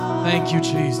Thank you,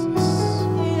 Jesus.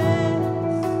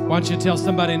 Why don't you tell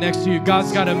somebody next to you,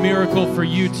 God's got a miracle for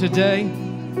you today.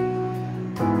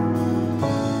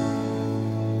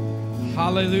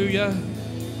 Hallelujah.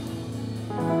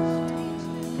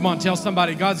 Come on, tell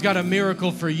somebody, God's got a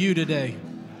miracle for you today.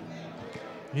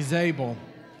 He's able.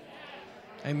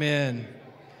 Amen.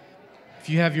 If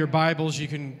you have your Bibles, you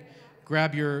can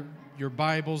grab your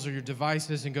Bibles or your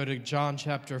devices and go to John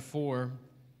chapter 4.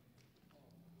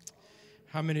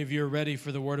 How many of you are ready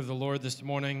for the word of the Lord this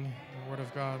morning? The word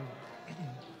of God.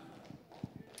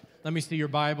 Let me see your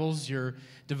Bibles, your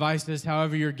devices,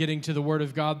 however you're getting to the word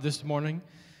of God this morning.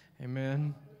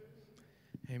 Amen.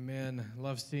 Amen.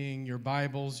 Love seeing your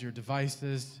Bibles, your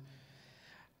devices.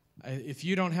 If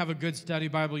you don't have a good study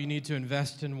Bible, you need to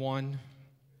invest in one.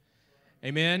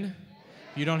 Amen.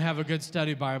 If you don't have a good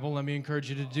study Bible, let me encourage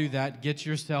you to do that. Get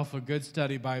yourself a good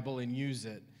study Bible and use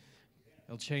it.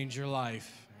 It'll change your life.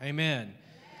 Amen.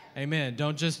 Amen.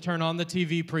 Don't just turn on the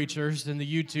TV preachers and the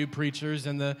YouTube preachers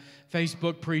and the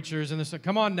Facebook preachers and the.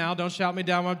 Come on now, don't shout me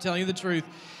down when I'm telling you the truth.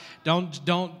 Don't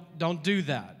do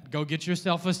that. Go get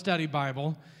yourself a study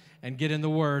Bible and get in the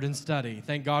Word and study.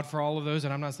 Thank God for all of those,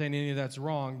 and I'm not saying any of that's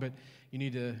wrong, but you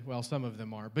need to, well, some of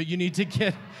them are, but you need to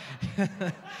get,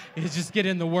 just get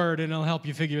in the Word and it'll help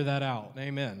you figure that out.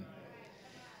 Amen.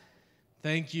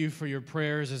 Thank you for your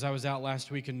prayers. As I was out last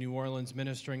week in New Orleans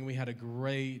ministering, we had a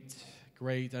great,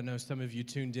 I know some of you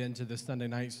tuned in to the Sunday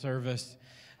night service,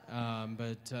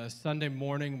 but Sunday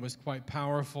morning was quite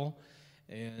powerful.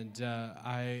 And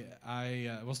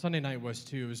well, Sunday night was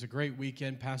too. It was a great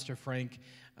weekend. Pastor Frank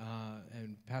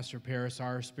and Pastor Paris,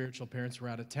 our spiritual parents, were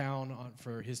out of town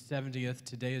for his 70th.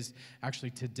 Today is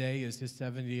his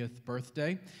 70th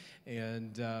birthday.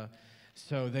 And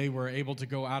so they were able to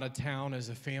go out of town as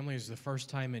a family. It was the first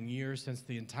time in years since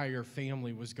the entire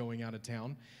family was going out of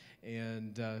town.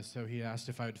 And so he asked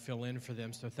if I would fill in for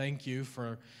them. So thank you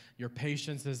for your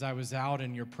patience as I was out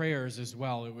and your prayers as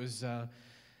well. It was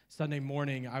Sunday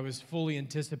morning. I was fully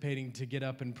anticipating to get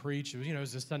up and preach. It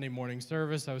was a Sunday morning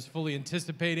service. I was fully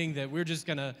anticipating that we're just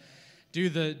going to do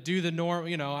the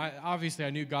norm. Obviously I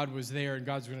knew God was there and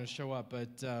God's going to show up.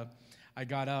 But I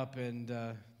got up and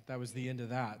that was the end of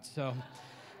that. So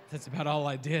that's about all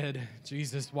I did.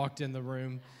 Jesus walked in the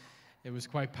room. It was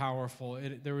quite powerful.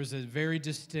 There was a very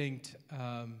distinct,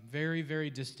 very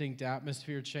distinct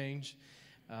atmosphere change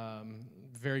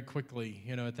very quickly,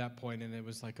 at that point. And it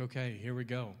was like, okay, here we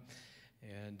go.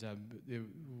 And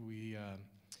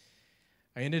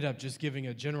I ended up just giving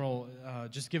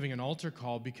an altar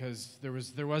call because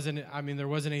there wasn't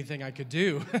anything I could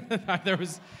do.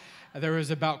 There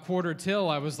was about quarter till.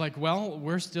 I was like, well,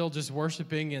 we're still just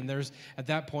worshiping, and at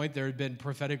that point there had been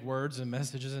prophetic words and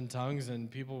messages in tongues, and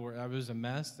I was a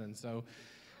mess, and so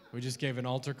we just gave an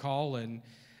altar call, and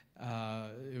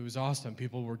it was awesome.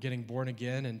 People were getting born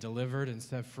again and delivered and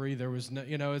set free. There was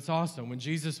it's awesome. When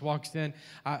Jesus walks in,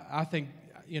 I think,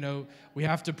 we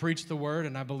have to preach the word,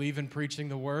 and I believe in preaching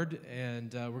the word,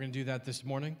 and we're going to do that this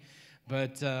morning.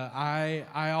 But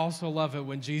I also love it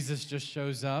when Jesus just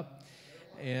shows up.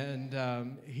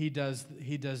 And he does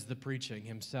the preaching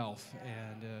himself,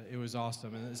 and it was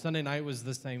awesome. And Sunday night was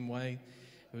the same way.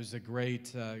 It was a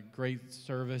great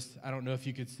service. I don't know if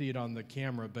you could see it on the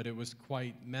camera, but it was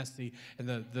quite messy.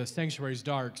 And the sanctuary's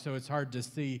dark, so it's hard to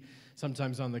see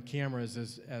sometimes on the cameras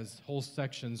as whole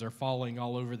sections are falling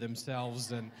all over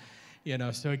themselves, and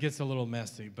so it gets a little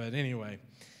messy. But anyway,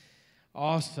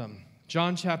 awesome.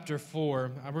 John chapter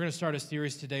 4, we're going to start a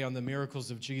series today on the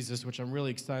miracles of Jesus, which I'm really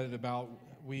excited about.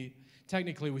 We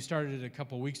started it a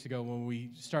couple weeks ago when we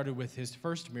started with his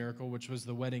first miracle, which was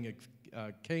the wedding at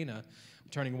Cana,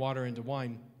 turning water into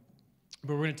wine.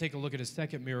 But we're going to take a look at his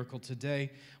second miracle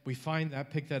today. We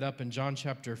pick that up in John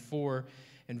chapter 4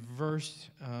 and verse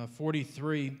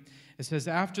 43. It says,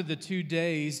 "After the 2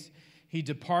 days, he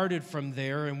departed from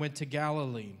there and went to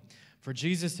Galilee. For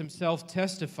Jesus himself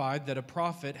testified that a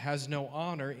prophet has no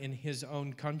honor in his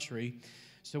own country.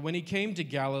 So when he came to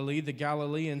Galilee, the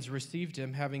Galileans received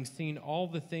him, having seen all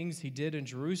the things he did in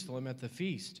Jerusalem at the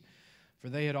feast. For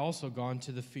they had also gone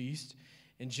to the feast.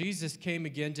 And Jesus came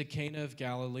again to Cana of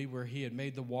Galilee, where he had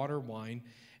made the water wine.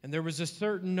 And there was a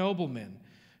certain nobleman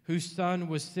whose son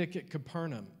was sick at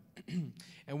Capernaum.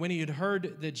 And when he had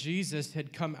heard that Jesus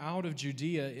had come out of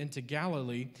Judea into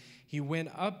Galilee, he went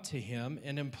up to him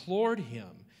and implored him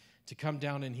to come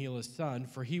down and heal his son,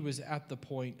 for he was at the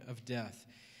point of death.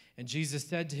 And Jesus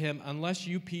said to him, unless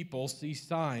you people see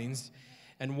signs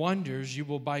and wonders, you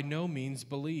will by no means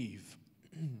believe.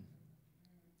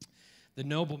 The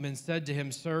nobleman said to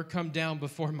him, Sir, come down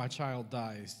before my child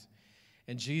dies.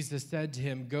 And Jesus said to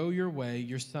him, Go your way,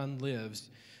 your son lives.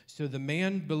 So the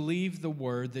man believed the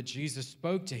word that Jesus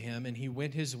spoke to him, and he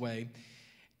went his way.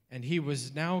 And he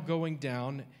was now going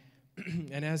down,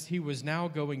 and as he was now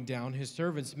going down, his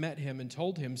servants met him and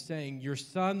told him, saying, "Your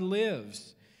son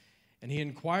lives." And he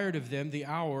inquired of them the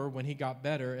hour when he got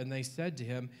better, and they said to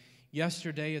him,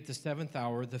 "Yesterday at the 7th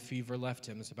hour, the fever left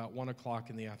him." It's about 1 o'clock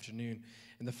in the afternoon.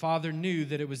 And the father knew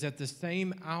that it was at the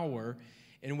same hour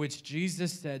in which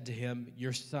Jesus said to him,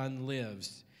 "Your son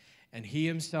lives." And he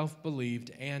himself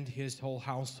believed, and his whole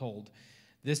household.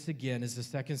 This again is the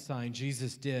second sign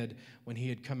Jesus did when he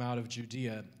had come out of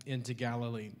Judea into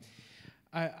Galilee.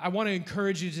 I want to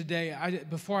encourage you today,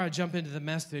 before I jump into the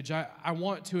message, I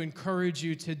want to encourage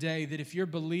you today that if you're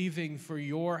believing for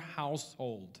your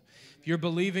household, if you're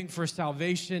believing for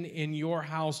salvation in your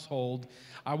household,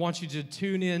 I want you to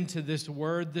tune in to this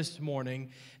word this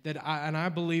morning, and I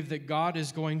believe that God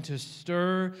is going to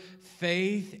stir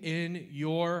faith in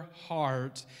your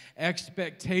heart,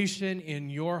 expectation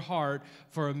in your heart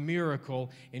for a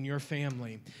miracle in your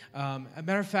family. As a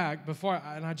matter of fact,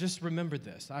 and I just remembered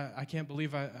this. I can't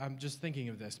believe I'm just thinking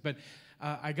of this, but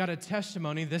I got a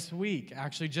testimony this week,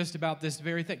 actually, just about this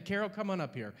very thing. Carol, come on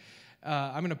up here.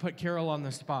 I'm going to put Carol on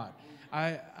the spot.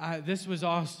 This was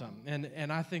awesome,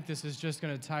 and I think this is just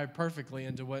going to tie perfectly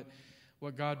into what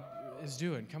God is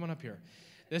doing. Come on up here.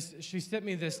 She sent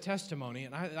me this testimony,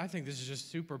 and I think this is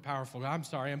just super powerful. I'm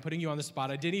sorry, I'm putting you on the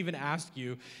spot. I didn't even ask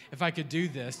you if I could do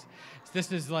this.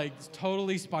 This is like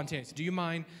totally spontaneous. Do you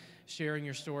mind sharing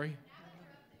your story?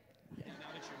 Yeah. Now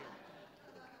that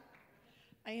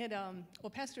you're here. I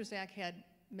had, Pastor Zach had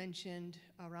mentioned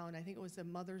around, I think it was the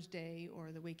Mother's Day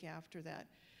or the week after that,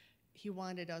 he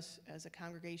wanted us as a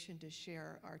congregation to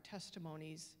share our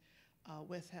testimonies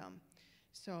with him.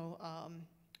 So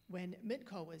when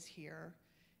Mitko was here,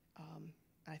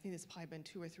 I think it's probably been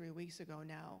 2 or 3 weeks ago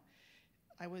now,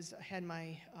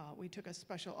 we took a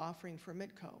special offering for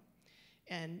Mitko.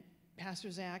 And Pastor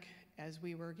Zach, as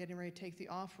we were getting ready to take the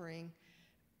offering,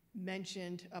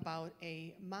 mentioned about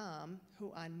a mom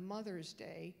who on Mother's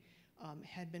Day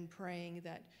had been praying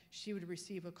that she would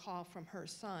receive a call from her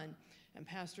son. And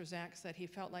Pastor Zach said he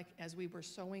felt like as we were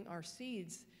sowing our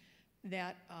seeds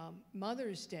that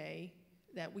Mother's Day,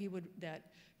 that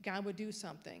God would do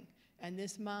something. And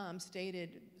this mom sent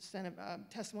a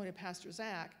testimony to Pastor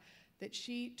Zach that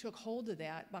she took hold of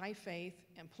that by faith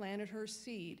and planted her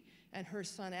seed, and her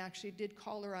son actually did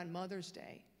call her on Mother's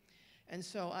Day. And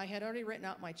so I had already written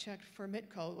out my check for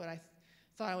Mitko, what I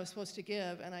thought I was supposed to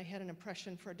give, and I had an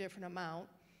impression for a different amount.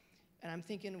 And I'm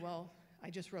thinking, well, I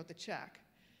just wrote the check.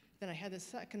 Then I had the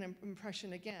second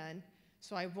impression again,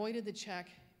 so I voided the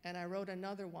check, and I wrote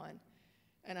another one.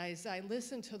 And as I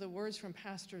listened to the words from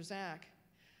Pastor Zach,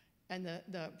 and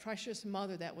the precious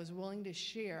mother that was willing to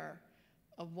share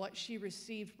of what she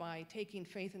received by taking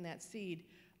faith in that seed,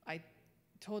 I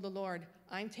told the Lord,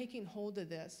 I'm taking hold of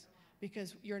this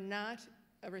because you're not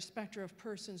a respecter of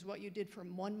persons. What you did for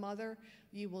one mother,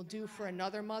 you will do for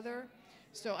another mother.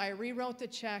 So I rewrote the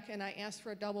check and I asked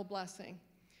for a double blessing.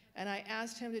 And I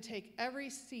asked him to take every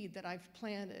seed that I've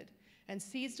planted. And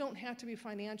seeds don't have to be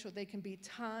financial. They can be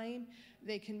time.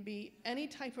 They can be any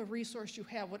type of resource you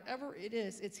have. Whatever it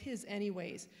is, it's his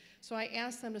anyways. So I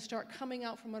asked them to start coming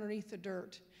out from underneath the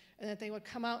dirt and that they would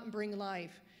come out and bring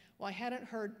life. Well, I hadn't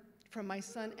heard from my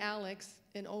son Alex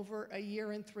in over a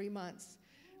year and 3 months.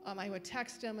 I would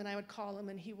text him and I would call him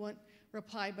and he wouldn't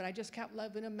reply, but I just kept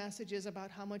leaving him messages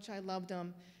about how much I loved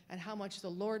him and how much the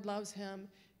Lord loves him.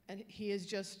 And he is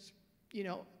just,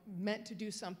 meant to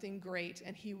do something great,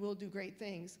 and he will do great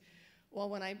things. Well,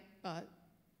 when I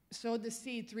sowed the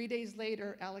seed, 3 days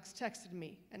later, Alex texted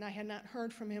me, and I had not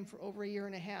heard from him for over a year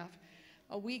and a half.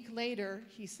 A week later,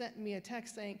 he sent me a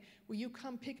text saying, will you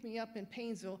come pick me up in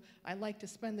Painesville? I'd like to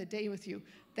spend the day with you.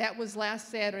 That was last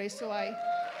Saturday, so I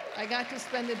got to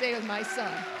spend the day with my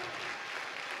son.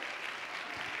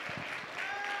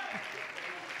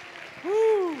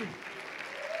 Woo!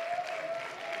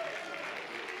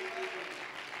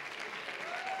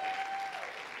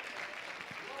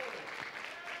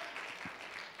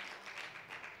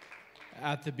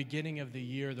 At the beginning of the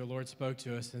year, the Lord spoke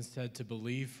to us and said to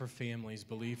believe for families,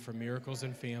 believe for miracles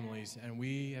in families. And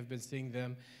we have been seeing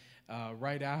them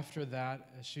right after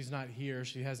that. She's not here.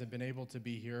 She hasn't been able to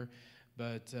be here.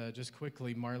 But just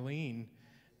quickly, Marlene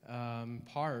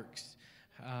Parks,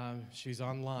 she's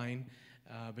online.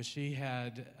 But she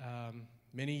had,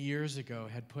 many years ago,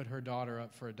 had put her daughter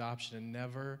up for adoption and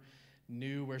never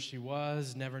knew where she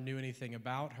was, never knew anything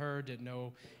about her, didn't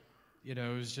know, it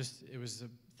was a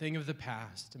thing of the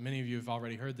past. Many of you have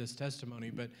already heard this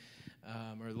testimony, but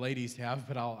or ladies have,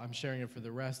 but I'm sharing it for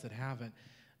the rest that haven't.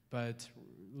 But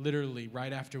literally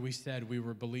right after we said we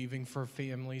were believing for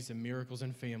families and miracles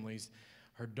in families,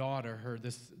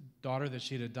 this daughter that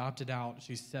she'd adopted out,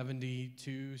 she's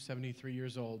 72, 73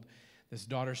 years old, this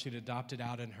daughter she'd adopted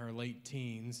out in her late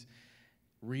teens,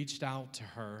 reached out to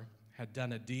her, had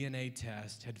done a DNA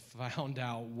test, had found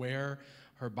out where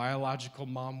her biological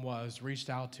mom was, reached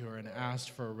out to her and asked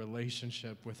for a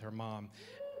relationship with her mom.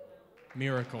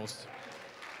 Miracles.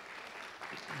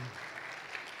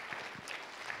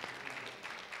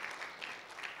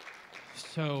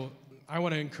 So I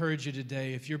want to encourage you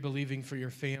today, if you're believing for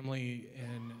your family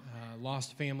and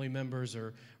lost family members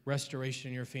or restoration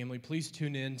in your family, please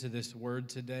tune in to this word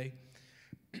today.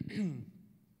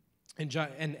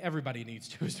 And everybody needs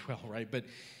to as well, right? But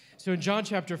so in John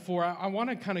chapter 4, I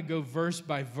want to kind of go verse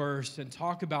by verse and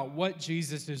talk about what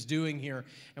Jesus is doing here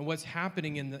and what's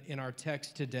happening in our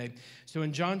text today. So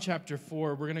in John chapter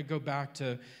 4, we're going to go back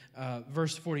to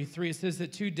verse 43. It says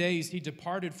that 2 days he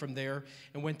departed from there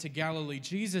and went to Galilee.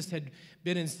 Jesus had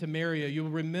been in Samaria.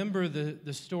 You'll remember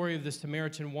the story of the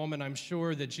Samaritan woman. I'm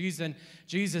sure that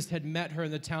Jesus had met her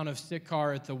in the town of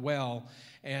Sychar at the well.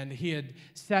 And he had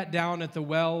sat down at the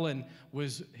well, and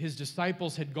his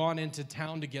disciples had gone into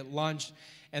town to get lunch.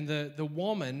 And the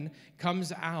woman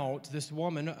comes out, this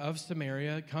woman of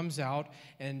Samaria comes out,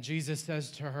 and Jesus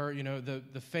says to her,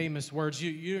 the famous words,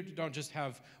 you don't just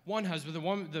have one husband,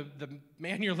 the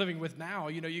man you're living with now,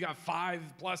 you got 5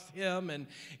 plus him, and,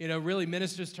 really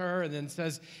ministers to her, and then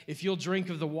says, if you'll drink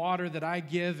of the water that I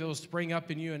give, it will spring up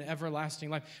in you an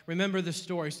everlasting life. Remember the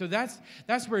story. So that's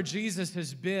where Jesus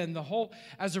has been.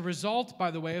 As a result,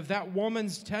 by the way, of that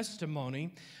woman's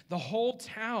testimony, the whole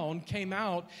town came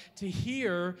out to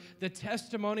hear the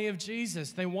testimony of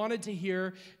Jesus. They wanted to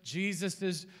hear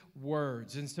Jesus'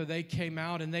 words. And so they came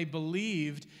out and they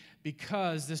believed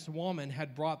because this woman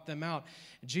had brought them out.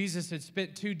 Jesus had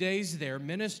spent 2 days there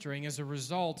ministering as a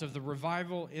result of the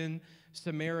revival in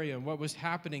Samaria and what was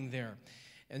happening there.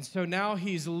 And so now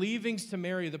he's leaving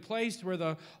Samaria, the place where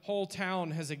the whole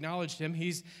town has acknowledged him.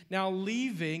 He's now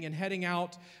leaving and heading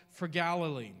out for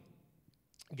Galilee.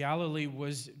 Galilee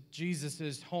was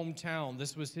Jesus' hometown.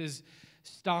 This was his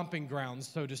stomping ground,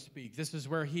 so to speak. This is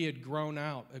where he had grown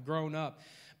up.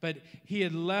 But he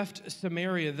had left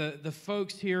Samaria. The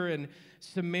folks here in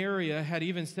Samaria had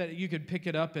even said, you could pick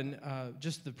it up in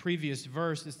just the previous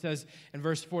verse. It says in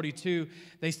verse 42,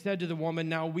 they said to the woman,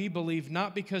 now we believe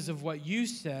not because of what you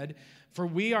said, for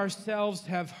we ourselves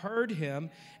have heard him,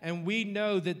 and we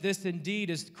know that this indeed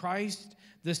is Christ,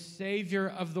 the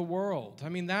Savior of the world. I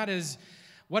mean,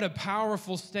 what a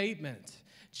powerful statement.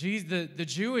 The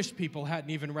Jewish people hadn't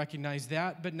even recognized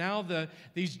that, but now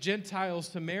these Gentile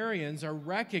Samaritans are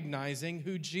recognizing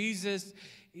who Jesus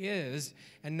is,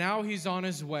 and now he's on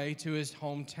his way to his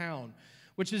hometown,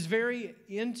 which is very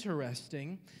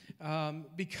interesting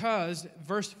because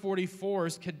verse 44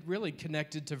 is really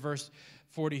connected to verse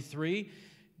 43.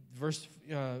 Verse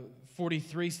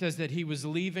 43 says that he was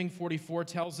leaving. 44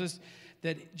 tells us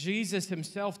that Jesus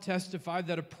himself testified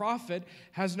that a prophet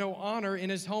has no honor in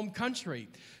his home country.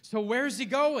 So where's he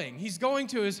going? He's going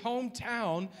to his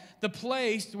hometown, the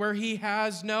place where he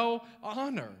has no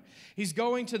honor. He's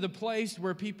going to the place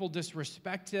where people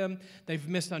disrespect him, they've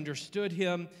misunderstood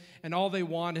him, and all they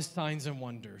want is signs and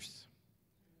wonders.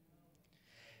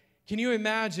 Can you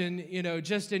imagine,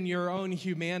 just in your own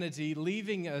humanity,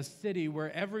 leaving a city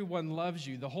where everyone loves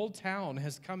you? The whole town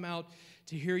has come out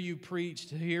to hear you preach,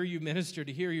 to hear you minister,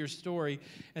 to hear your story,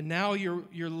 and now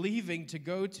you're leaving to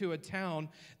go to a town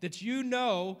that you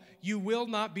will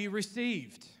not be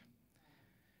received.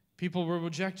 People will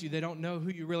reject you. They don't know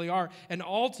who you really are. And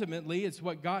ultimately, it's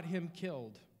what got him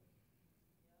killed.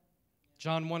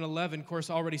 John 1:11, of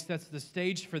course, already sets the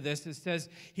stage for this. It says,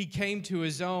 he came to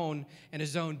his own, and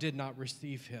his own did not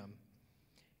receive him.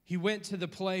 He went to the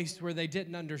place where they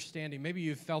didn't understand him. Maybe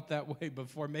you've felt that way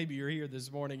before. Maybe you're here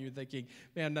this morning, you're thinking,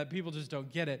 man, that people just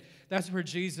don't get it. That's where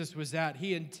Jesus was at.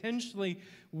 He intentionally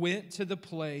went to the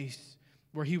place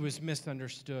where he was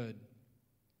misunderstood.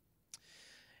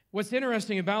 What's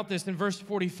interesting about this in verse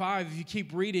 45, if you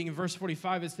keep reading in verse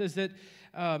 45, it says that,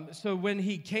 so when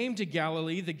he came to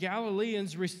Galilee, the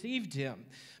Galileans received him.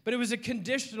 But it was a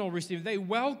conditional receiving. They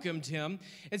welcomed him.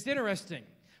 It's interesting,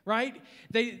 right?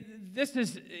 This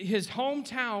is his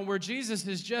hometown where Jesus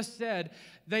has just said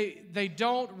they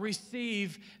don't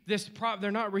receive this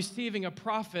they're not receiving a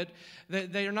prophet.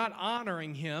 They are not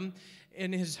honoring him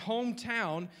in his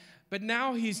hometown. But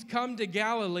now he's come to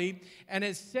Galilee, and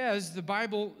the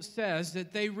Bible says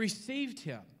that they received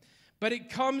him. But it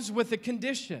comes with a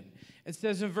condition. It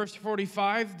says in verse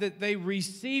 45 that they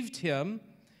received him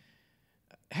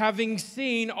having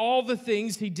seen all the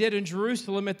things he did in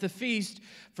Jerusalem at the feast,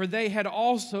 for they had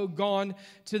also gone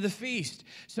to the feast.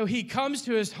 So he comes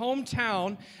to his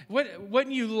hometown.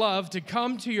 Wouldn't you love to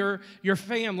come to your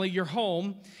family, your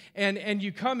home, and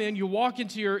you come in, you walk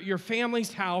into your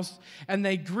family's house, and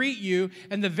they greet you,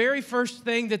 and the very first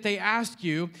thing that they ask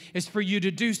you is for you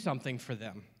to do something for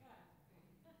them.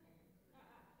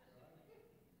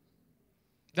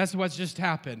 That's what's just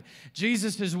happened.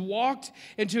 Jesus has walked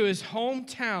into his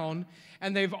hometown,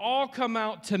 and they've all come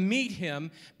out to meet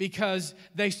him because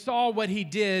they saw what he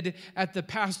did at the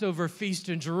Passover feast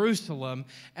in Jerusalem,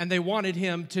 and they wanted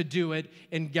him to do it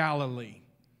in Galilee.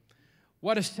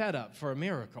 What a setup for a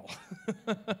miracle.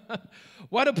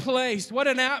 What a place, what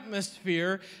an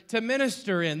atmosphere to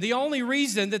minister in. The only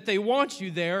reason that they want you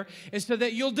there is so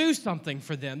that you'll do something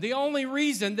for them. The only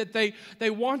reason that they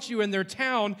want you in their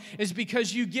town is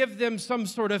because you give them some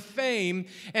sort of fame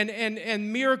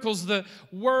and miracles, the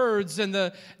words and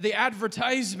the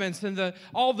advertisements and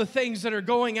all the things that are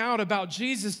going out about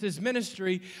Jesus'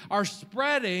 ministry are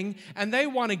spreading, and they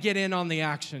want to get in on the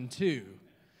action too.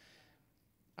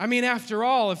 I mean, after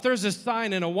all, if there's a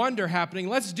sign and a wonder happening,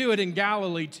 let's do it in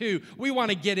Galilee too. We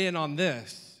want to get in on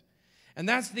this. And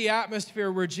that's the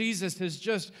atmosphere where Jesus has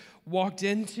just walked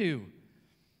into.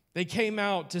 They came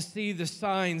out to see the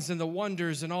signs and the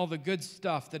wonders and all the good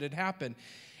stuff that had happened.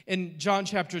 In John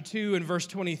chapter 2 and verse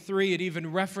 23, it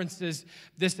even references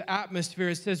this atmosphere.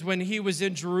 It says, when he was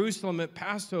in Jerusalem at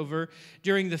Passover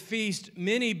during the feast,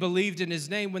 many believed in his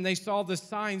name when they saw the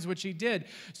signs which he did.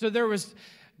 So there was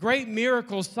great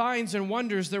miracles, signs, and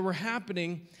wonders that were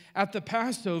happening at the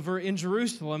Passover in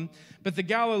Jerusalem. But the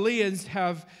Galileans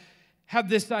have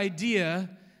this idea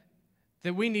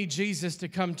that we need Jesus to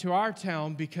come to our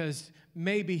town because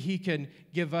maybe he can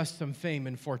give us some fame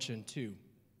and fortune too.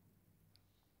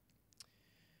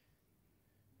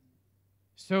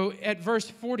 So at verse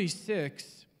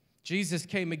 46, Jesus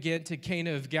came again to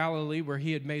Cana of Galilee where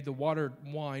he had made the water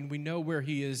wine. We know where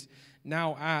he is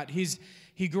now at.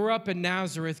 He grew up in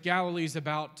Nazareth. Galilee is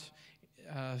about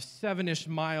 7-ish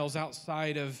miles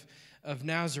outside of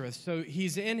Nazareth. So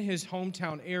he's in his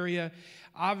hometown area,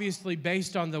 obviously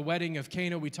based on the wedding of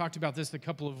Cana. We talked about this a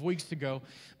couple of weeks ago.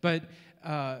 But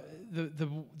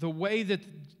the way that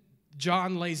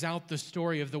John lays out the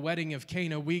story of the wedding of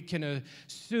Cana, we can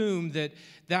assume that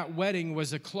that wedding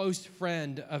was a close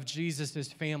friend of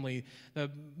Jesus' family. The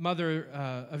mother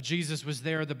of Jesus was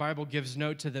there. The Bible gives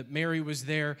note to that Mary was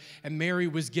there, and Mary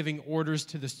was giving orders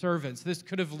to the servants. This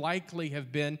could have likely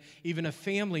have been even a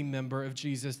family member of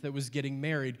Jesus that was getting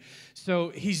married. So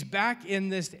he's back in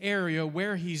this area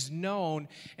where he's known,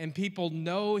 and people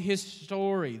know his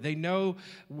story. They know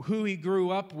who he grew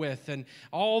up with and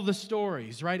all the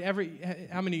stories, right?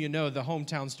 How many of you know the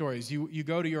hometown stories? You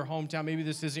go to your hometown. Maybe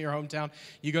this isn't your hometown.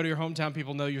 You go to your hometown,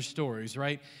 people know your stories,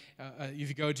 right? If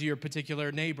you go to your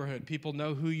particular neighborhood, people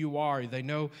know who you are. They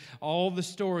know all the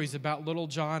stories about little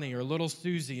Johnny or little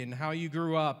Susie and how you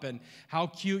grew up and how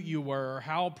cute you were or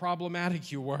how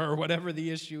problematic you were or whatever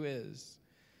the issue is.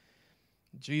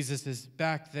 Jesus is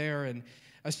back there, and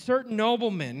a certain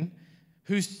nobleman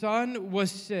whose son was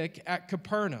sick at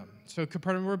Capernaum. So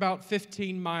Capernaum, we're about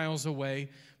 15 miles away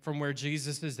from where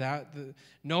Jesus is at. The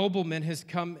nobleman has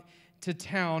come to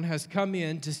town, has come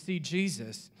in to see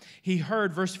Jesus. He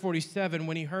heard, verse 47,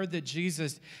 when he heard that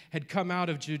Jesus had come out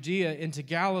of Judea into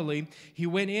Galilee, he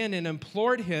went in and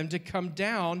implored him to come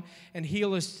down and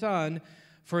heal his son,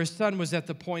 for his son was at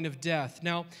the point of death.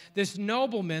 Now, this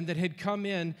nobleman that had come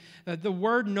in, the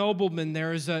word nobleman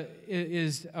there is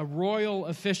a royal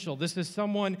official. This is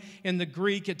someone in the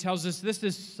Greek, it tells us this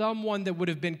is someone that would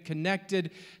have been connected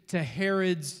to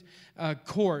Herod's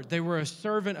court. They were a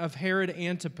servant of Herod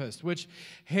Antipas, which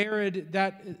Herod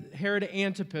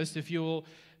Antipas, if you'll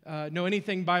know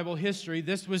anything Bible history,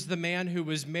 this was the man who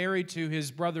was married to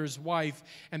his brother's wife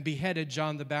and beheaded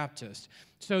John the Baptist.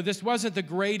 So this wasn't the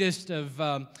greatest of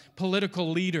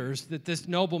political leaders that this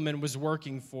nobleman was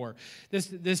working for.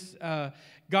 This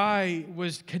guy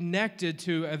was connected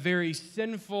to a very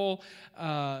sinful,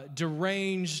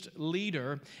 deranged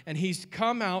leader, and he's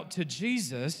come out to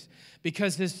Jesus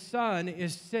because his son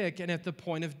is sick and at the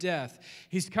point of death.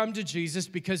 He's come to Jesus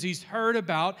because he's heard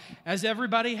about, as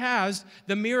everybody has,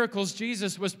 the miracles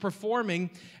Jesus was performing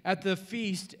at the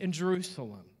feast in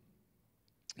Jerusalem.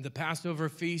 The Passover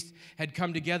feast had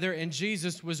come together, and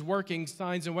Jesus was working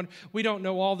signs and wonders. We don't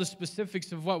know all the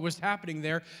specifics of what was happening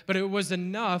there, but it was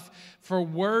enough for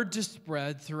word to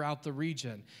spread throughout the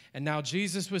region. And now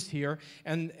Jesus was here,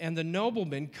 and the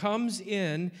nobleman comes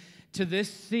in to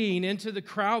this scene, into the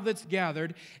crowd that's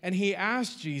gathered, and he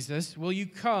asked Jesus, will you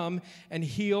come and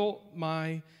heal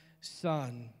my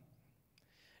son.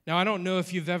 Now, I don't know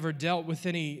if you've ever dealt with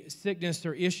any sickness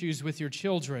or issues with your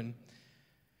children,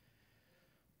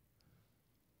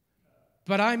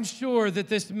 but I'm sure that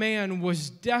this man was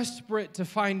desperate to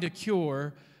find a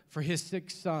cure for his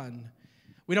sick son.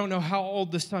 We don't know how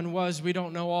old the son was. We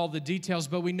don't know all the details,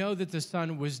 but we know that the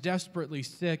son was desperately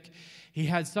sick. He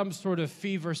had some sort of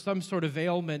fever, some sort of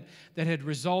ailment that had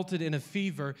resulted in a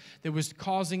fever that was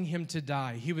causing him to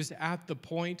die. He was at the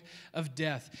point of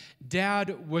death.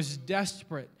 Dad was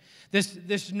desperate.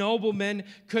 This nobleman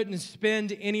couldn't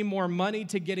spend any more money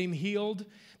to get him healed.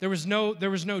 There was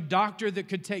no doctor that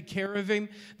could take care of him.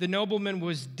 The nobleman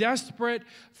was desperate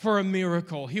for a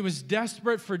miracle. He was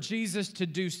desperate for Jesus to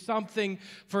do something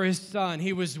for his son.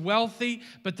 He was wealthy,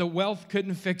 but the wealth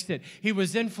couldn't fix it. He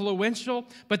was influential,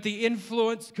 but the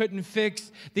influence couldn't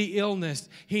fix the illness.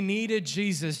 He needed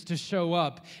Jesus to show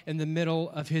up in the middle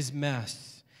of his mess.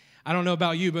 I don't know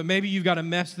about you, but maybe you've got a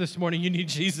mess this morning. You need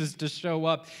Jesus to show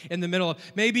up in the middle of.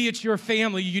 Maybe it's your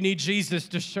family. You need Jesus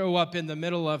to show up in the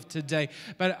middle of today.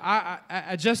 But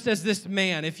I just as this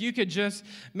man, if you could just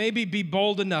maybe be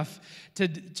bold enough to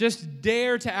just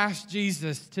dare to ask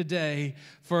Jesus today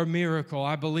for a miracle,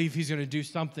 I believe he's going to do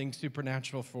something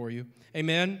supernatural for you.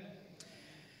 Amen?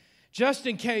 Just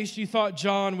in case you thought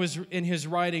John was in his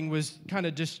writing was kind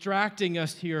of distracting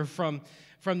us here from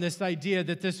this idea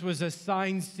that this was a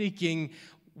sign-seeking,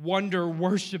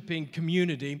 wonder-worshiping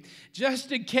community.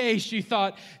 Just in case you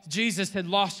thought Jesus had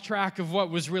lost track of what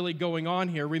was really going on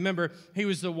here. Remember, he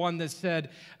was the one that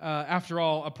said, after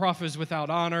all, a prophet is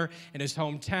without honor in his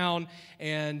hometown,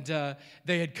 and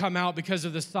they had come out because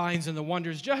of the signs and the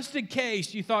wonders. Just in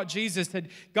case you thought Jesus had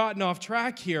gotten off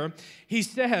track here, he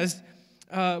says,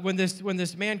 when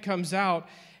this man comes out,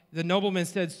 the nobleman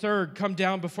said, "Sir, come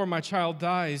down before my child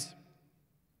dies."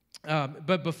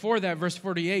 But before that, verse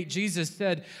 48, Jesus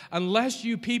said, "Unless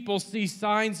you people see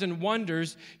signs and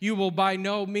wonders, you will by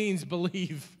no means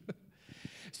believe."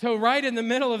 So right in the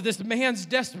middle of this man's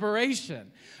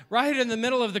desperation, right in the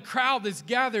middle of the crowd that's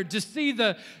gathered to see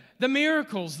the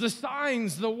miracles, the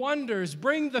signs, the wonders,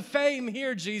 bring the fame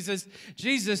here, Jesus.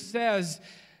 Jesus says,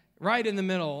 right in the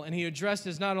middle, and he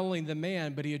addresses not only the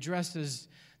man, but he addresses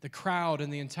the crowd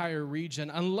and the entire region.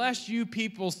 "Unless you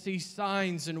people see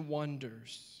signs and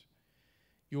wonders,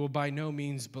 you will by no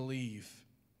means believe."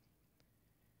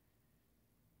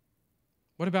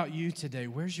 What about you today?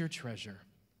 Where's your treasure?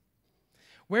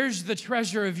 Where's the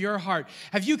treasure of your heart?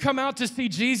 Have you come out to see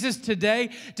Jesus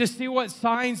today, to see what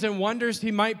signs and wonders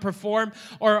he might perform?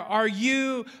 Or are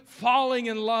you falling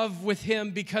in love with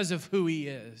him because of who he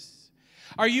is?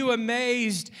 Are you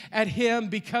amazed at him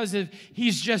because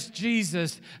he's just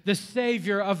Jesus, the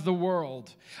Savior of the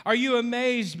world? Are you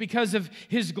amazed because of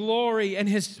his glory and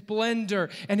his splendor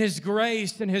and his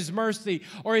grace and his mercy?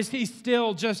 Or is he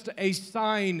still just a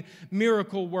sign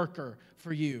miracle worker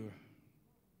for you?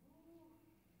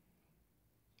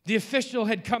 The official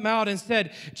had come out and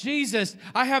said, "Jesus,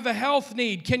 I have a health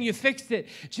need. Can you fix it?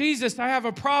 Jesus, I have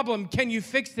a problem. Can you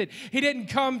fix it?" He didn't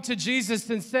come to Jesus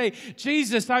and say,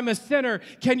 "Jesus, I'm a sinner.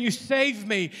 Can you save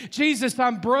me? Jesus,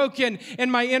 I'm broken in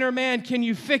my inner man. Can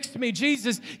you fix me?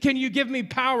 Jesus, can you give me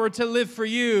power to live for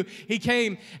you?" He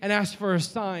came and asked for a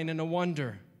sign and a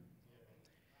wonder.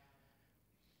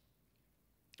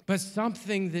 But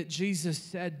something that Jesus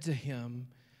said to him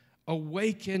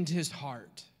awakened his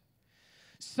heart.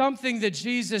 Something that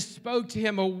Jesus spoke to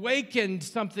him awakened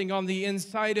something on the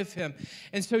inside of him.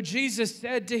 And so Jesus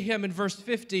said to him in verse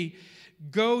 50,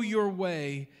 "Go your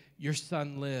way, your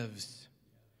son lives."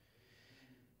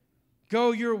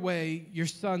 Go your way, your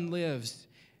son lives.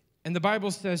 And the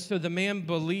Bible says, so the man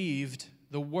believed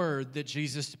the word that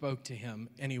Jesus spoke to him,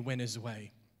 and he went his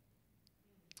way.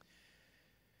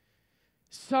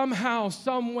 Somehow,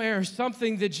 somewhere,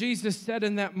 something that Jesus said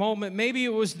in that moment, maybe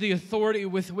it was the authority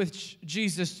with which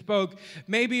Jesus spoke.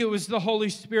 Maybe it was the Holy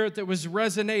Spirit that was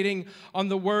resonating on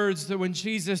the words that when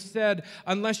Jesus said,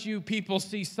 "Unless you people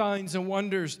see signs and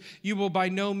wonders, you will by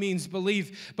no means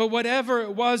believe." But whatever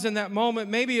it was in that moment,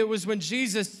 maybe it was when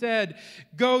Jesus said,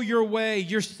 "Go your way,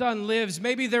 your son lives."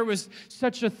 Maybe there was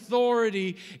such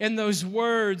authority in those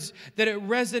words that it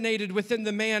resonated within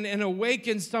the man and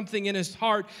awakened something in his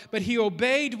heart. But he obeyed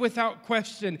without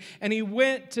question, and he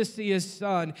went to see his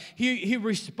son. He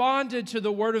responded to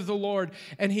the word of the Lord,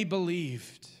 and he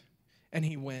believed, and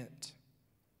he went.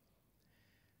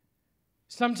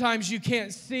 Sometimes you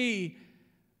can't see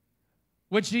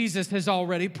what Jesus has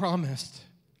already promised.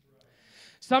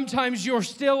 Sometimes you're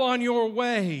still on your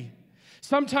way.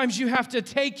 Sometimes you have to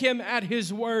take him at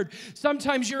his word.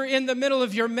 Sometimes you're in the middle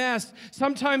of your mess.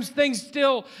 Sometimes things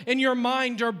still in your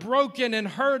mind are broken and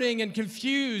hurting and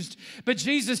confused. But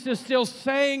Jesus is still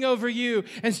saying over you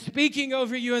and speaking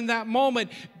over you in that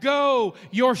moment, go,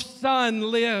 your son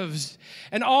lives.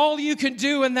 And all you can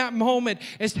do in that moment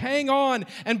is hang on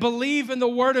and believe in the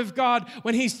word of God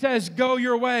when he says, go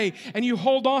your way. And you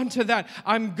hold on to that.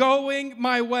 I'm going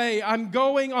my way. I'm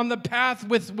going on the path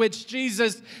with which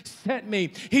Jesus sent me.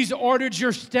 He's ordered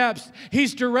your steps.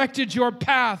 He's directed your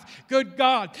path. Good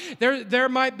God.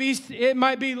 It might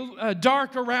be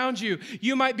dark around you.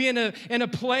 You might be in a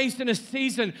place, in a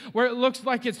season where it looks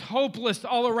like it's hopeless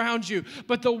all around you.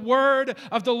 But the word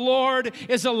of the Lord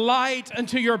is a light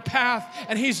unto your path,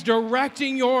 and he's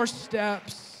directing your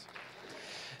steps.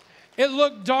 It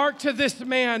looked dark to this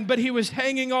man, but he was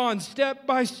hanging on step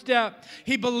by step.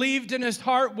 He believed in his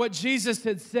heart what Jesus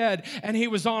had said, and he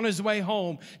was on his way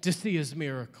home to see his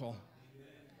miracle.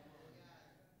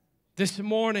 This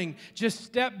morning, just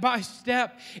step by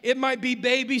step. It might be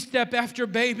baby step after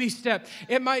baby step.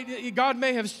 God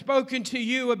may have spoken to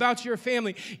you about your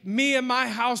family. Me and my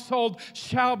household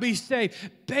shall be saved.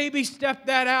 Baby step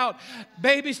that out.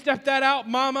 Baby step that out,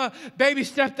 mama. Baby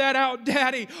step that out,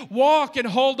 daddy. Walk and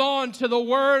hold on to the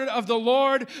word of the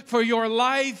Lord for your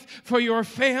life, for your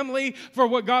family, for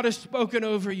what God has spoken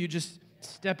over you. Just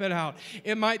step it out.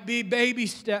 It might be baby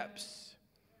steps.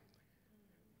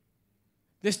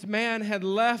 This man had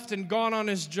left and gone on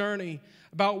his journey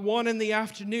about 1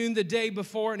 PM the day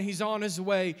before, and he's on his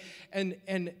way.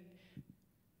 And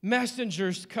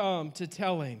messengers come to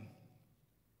tell him.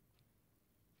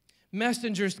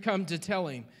 Messengers come to tell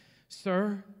him,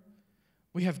 sir,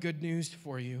 we have good news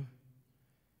for you.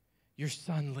 Your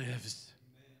son lives.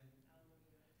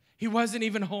 He wasn't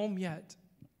even home yet.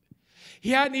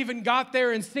 He hadn't even got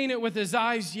there and seen it with his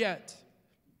eyes yet.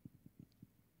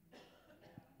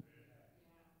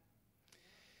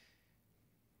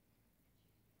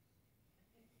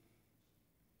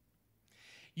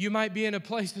 You might be in a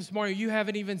place this morning, you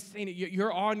haven't even seen it.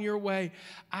 You're on your way.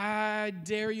 I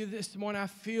dare you this morning. I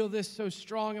feel this so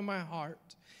strong in my heart.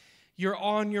 You're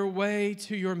on your way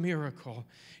to your miracle.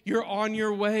 You're on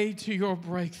your way to your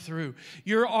breakthrough.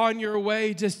 You're on your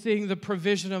way to seeing the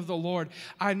provision of the Lord.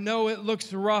 I know it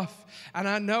looks rough, and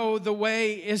I know the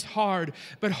way is hard,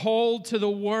 but hold to the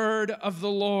word of the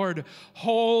Lord.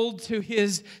 Hold to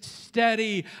his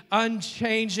steady,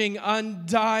 unchanging,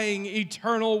 undying,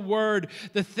 eternal word.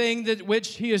 The thing that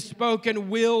which he has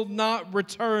spoken will not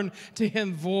return to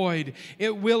him void.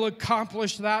 It will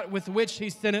accomplish that with which he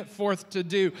sent it forth to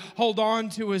do. Hold on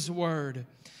to his word.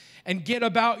 And get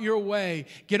about your way.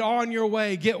 Get on your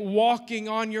way. Get walking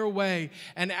on your way.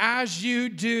 And as you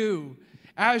do,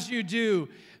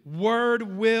 word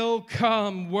will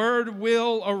come. Word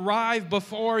will arrive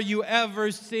before you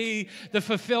ever see the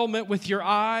fulfillment with your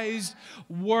eyes.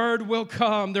 Word will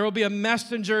come. There will be a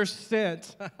messenger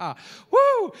sent.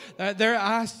 Woo!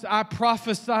 I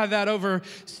prophesy that over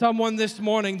someone this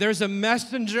morning. There's a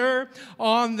messenger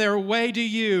on their way to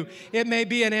you. It may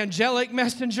be an angelic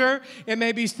messenger. It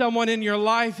may be someone in your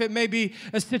life. It may be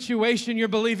a situation you're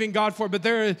believing God for. But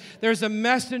there's a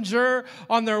messenger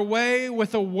on their way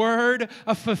with a word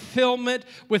of fulfillment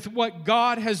with what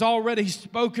God has already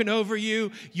spoken over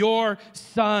you. Your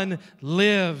son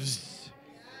lives.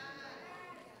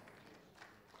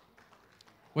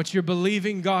 What you're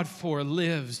believing God for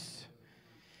lives.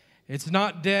 It's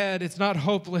not dead. It's not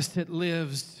hopeless. It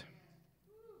lives.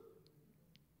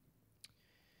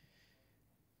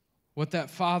 What that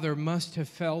father must have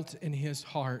felt in his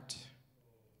heart.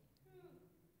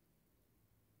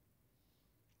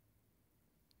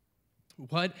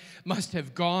 What must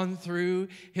have gone through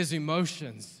his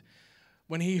emotions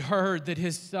when he heard that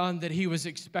his son that he was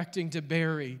expecting to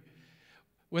bury,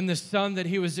 when the son that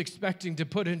he was expecting to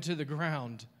put into the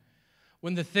ground,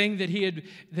 when the thing that he had,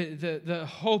 the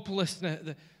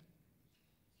hopelessness,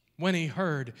 when he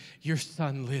heard, your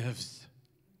son lives.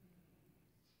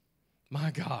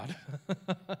 My God.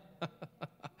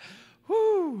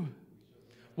 Whoo!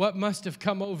 What must have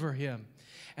come over him?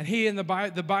 And he, in the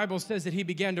Bible says that he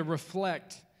began to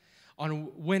reflect on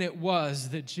when it was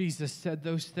that Jesus said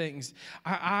those things.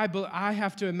 I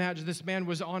have to imagine this man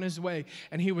was on his way,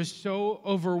 and he was so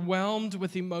overwhelmed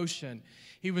with emotion.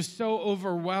 He was so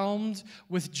overwhelmed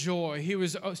with joy. He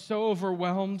was so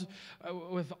overwhelmed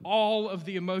with all of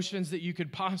the emotions that you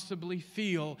could possibly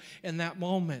feel in that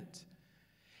moment.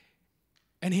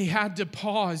 And he had to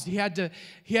pause. He had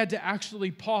to actually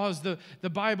pause. The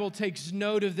Bible takes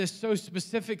note of this so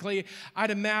specifically. I'd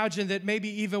imagine that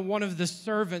maybe even one of the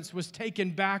servants was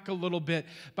taken back a little bit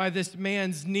by this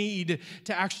man's need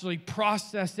to actually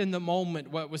process in the moment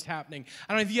what was happening.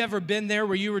 I don't know if you've ever been there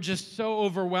where you were just so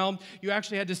overwhelmed, you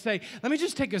actually had to say, let me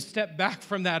just take a step back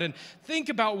from that and think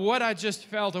about what I just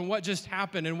felt and what just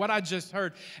happened and what I just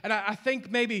heard. And I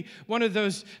think maybe one of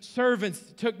those servants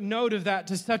took note of that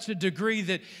to such a degree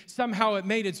that somehow it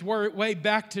made its way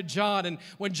back to John. And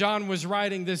when John was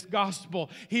writing this gospel,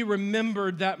 he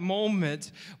remembered that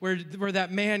moment where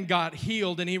that man got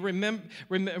healed. And he remembered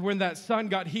when that son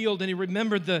got healed, and he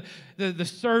remembered the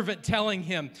servant telling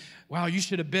him, wow, you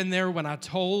should have been there when I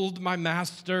told my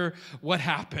master what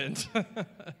happened.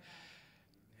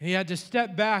 He had to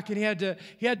step back, and he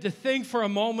had to think for a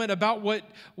moment about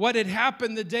what had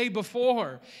happened the day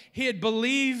before. He had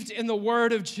believed in the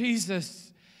word of Jesus,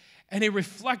 and he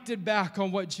reflected back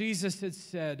on what Jesus had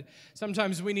said.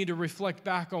 Sometimes we need to reflect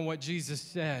back on what Jesus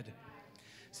said.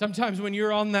 Sometimes when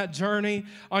you're on that journey,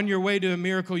 on your way to a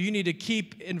miracle, you need to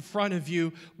keep in front of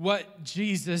you what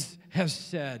Jesus has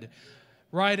said.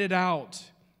 Write it out.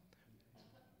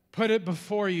 Put it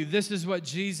before you. This is what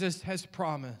Jesus has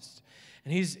promised.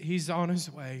 And he's on his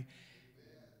way.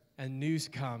 And news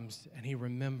comes, and he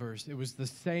remembers. It was the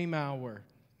same hour.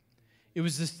 It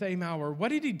was the same hour. What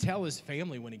did he tell his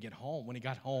family when he got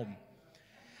home?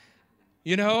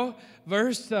 You know,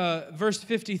 verse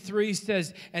 53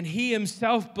 says, and he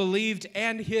himself believed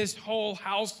and his whole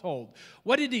household.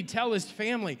 What did he tell his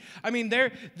family? I mean,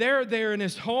 they're there in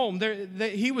his home.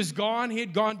 He was gone. He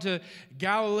had gone to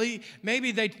Galilee.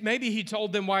 Maybe he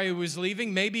told them why he was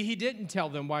leaving. Maybe he didn't tell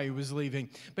them why he was leaving.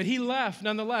 But he left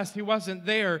nonetheless. He wasn't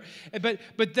there.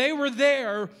 But they were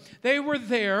there. They were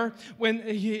there when,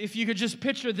 if you could just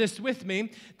picture this with me,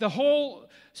 the whole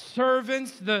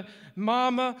servants, the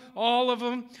mama, all of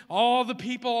them, all the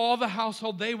people, all the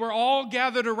household, they were all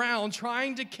gathered around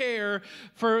trying to care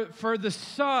for the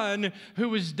son who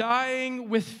was dying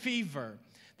with fever.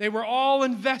 They were all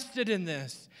invested in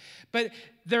this. But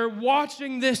they're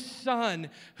watching this son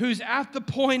who's at the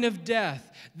point of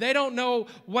death. They don't know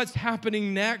what's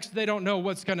happening next. They don't know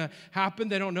what's going to happen.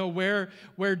 They don't know where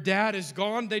dad is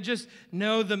gone. They just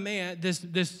know the man,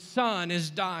 this son is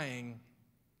dying.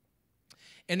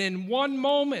 And in one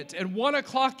moment, at 1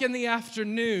 o'clock in the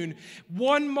afternoon,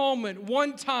 one moment,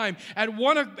 one time, at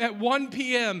 1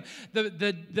 p.m.,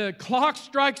 the clock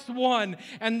strikes 1,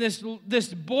 and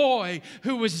this boy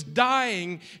who was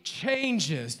dying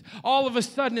changes. All of a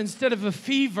sudden, instead of a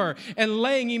fever and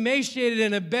laying emaciated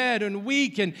in a bed and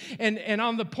weak and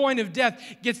on the point of death,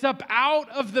 gets up out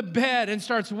of the bed and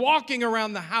starts walking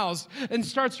around the house and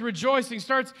starts rejoicing,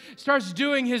 starts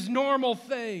doing his normal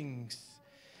things.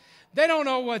 They don't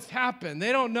know what's happened.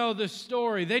 They don't know the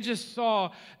story. They just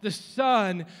saw the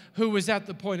son who was at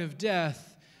the point of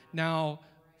death now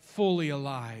fully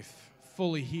alive,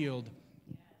 fully healed.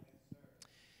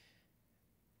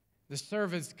 The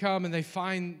servants come and they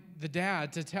find the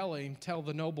dad to tell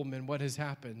the nobleman what has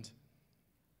happened.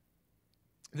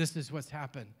 This is what's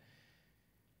happened.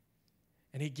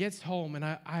 And he gets home, and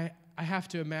I have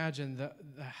to imagine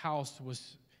the house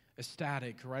was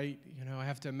ecstatic, right? You know, I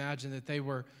have to imagine that they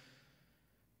were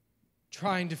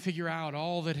trying to figure out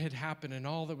all that had happened and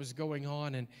all that was going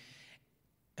on. And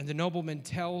the nobleman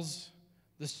tells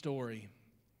the story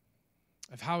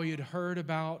of how he had heard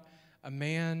about a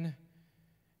man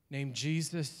named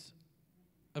Jesus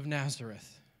of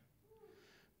Nazareth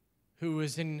who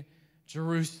was in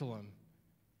Jerusalem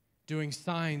doing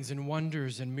signs and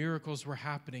wonders, and miracles were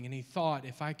happening. And he thought,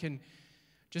 if I can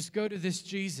just go to this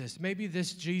Jesus, maybe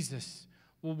this Jesus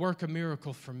will work a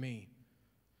miracle for me.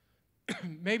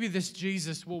 Maybe this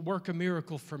Jesus will work a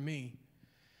miracle for me.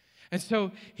 And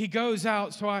so he goes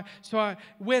out. So I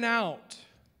went out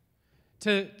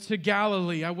to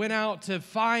Galilee. I went out to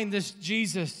find this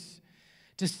Jesus,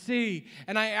 to see.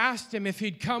 And I asked him if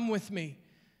he'd come with me.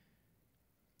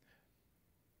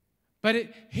 But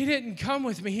he didn't come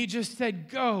with me. He just said,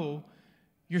 go,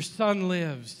 your son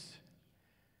lives.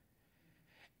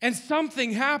 And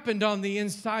something happened on the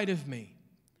inside of me.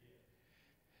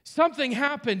 Something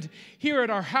happened here at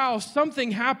our house.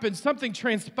 Something happened. Something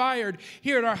transpired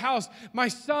here at our house. My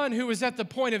son, who was at the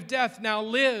point of death, now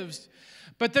lives.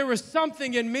 But there was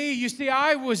something in me. You see,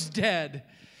 I was dead.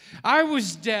 I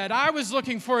was dead. I was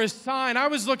looking for a sign. I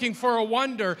was looking for a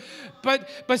wonder. But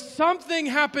something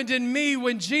happened in me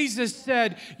when Jesus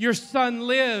said, your son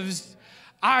lives.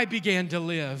 I began to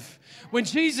live. When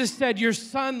Jesus said, your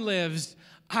son lives,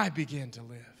 I began to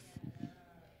live.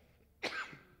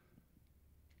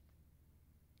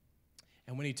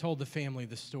 And when he told the family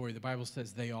the story, the Bible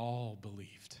says they all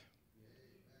believed.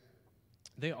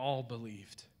 They all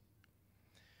believed.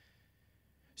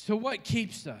 So what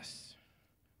keeps us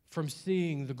from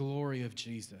seeing the glory of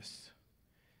Jesus?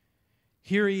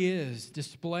 Here he is,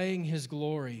 displaying his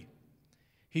glory.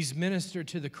 He's ministered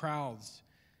to the crowds.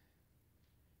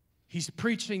 He's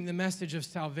preaching the message of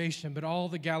salvation, but all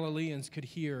the Galileans could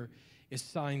hear is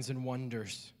signs and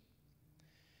wonders.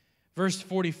 Verse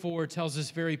 44 tells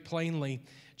us very plainly,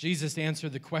 Jesus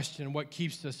answered the question, what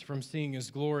keeps us from seeing his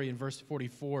glory, in verse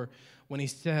 44, when he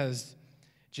says,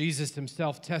 Jesus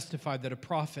himself testified that a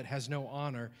prophet has no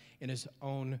honor in his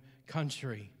own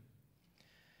country.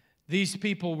 These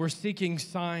people were seeking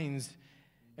signs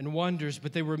and wonders,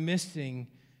 but they were missing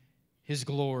his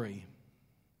glory.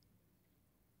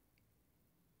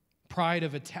 Pride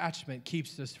of attachment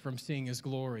keeps us from seeing his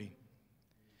glory.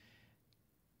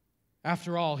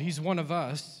 After all, he's one of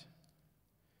us.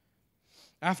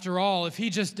 After all, if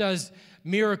he just does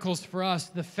miracles for us,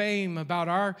 the fame about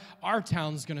our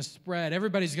town's going to spread.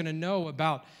 Everybody's going to know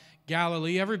about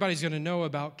Galilee. Everybody's going to know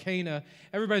about Cana.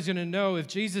 Everybody's going to know if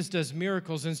Jesus does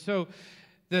miracles. And so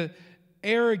the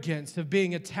arrogance of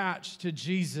being attached to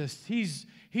Jesus, he's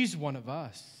one of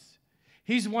us.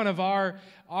 He's one of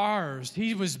ours.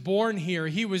 He was born here.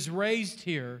 He was raised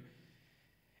here.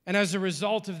 And as a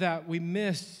result of that, we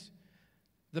miss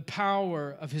the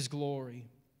power of his glory.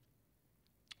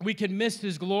 We can miss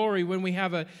his glory when we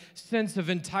have a sense of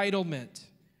entitlement.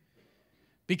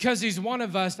 Because he's one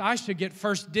of us, I should get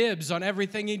first dibs on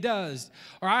everything he does.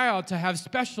 Or I ought to have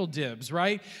special dibs,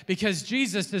 right? Because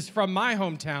Jesus is from my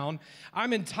hometown.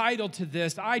 I'm entitled to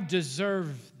this. I deserve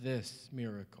this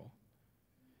miracle.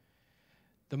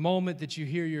 The moment that you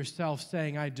hear yourself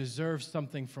saying, I deserve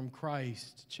something from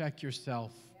Christ, check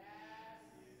yourself.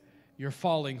 You're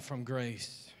falling from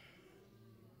grace.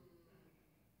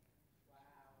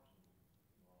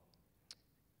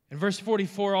 And verse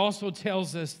 44 also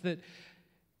tells us that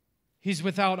he's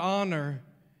without honor.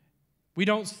 We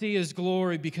don't see his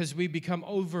glory because we become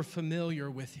over-familiar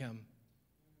with him.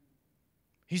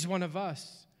 He's one of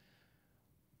us.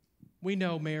 We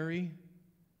know Mary.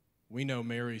 We know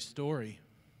Mary's story.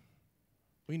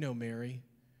 We know Mary.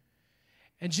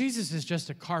 And Jesus is just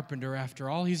a carpenter after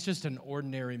all. He's just an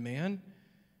ordinary man.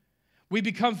 We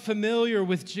become familiar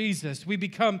with Jesus. We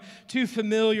become too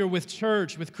familiar with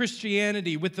church, with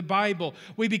Christianity, with the Bible.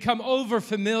 We become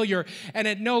over-familiar, and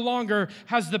it no longer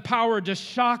has the power to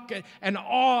shock and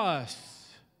awe us.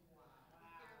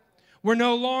 We're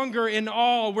no longer in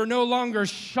awe. We're no longer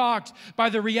shocked by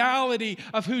the reality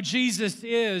of who Jesus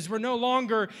is. We're no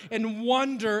longer in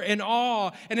wonder and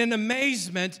awe and in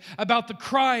amazement about the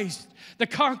Christ, the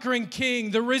conquering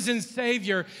King, the risen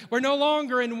Savior. We're no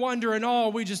longer in wonder and awe.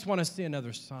 We just want to see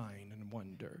another sign and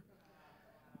wonder.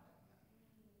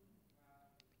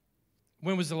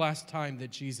 When was the last time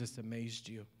that Jesus amazed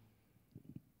you?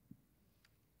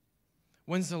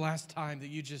 When's the last time that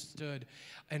you just stood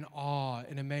in awe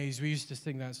and amazed? We used to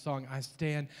sing that song, I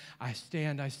stand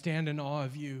in awe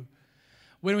of you.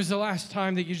 When was the last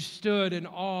time that you stood in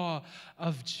awe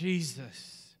of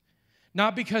Jesus?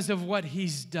 Not because of what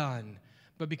he's done,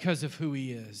 but because of who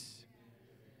he is.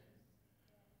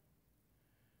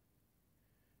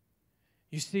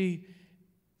 You see,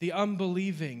 the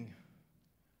unbelieving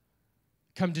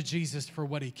come to Jesus for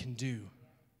what he can do.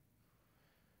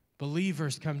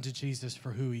 Believers come to Jesus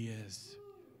for who he is.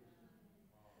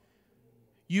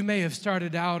 You may have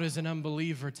started out as an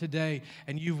unbeliever today,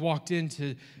 and you've walked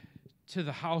into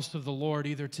the house of the Lord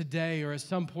either today or at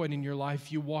some point in your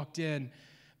life. You walked in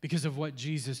because of what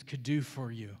Jesus could do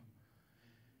for you.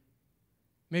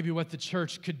 Maybe what the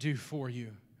church could do for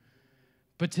you.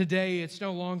 But today, it's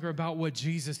no longer about what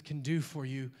Jesus can do for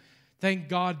you. Thank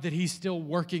God that he's still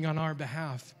working on our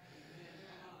behalf.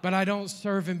 But I don't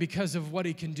serve him because of what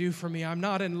he can do for me. I'm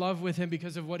not in love with him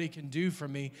because of what he can do for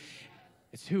me.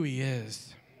 It's who he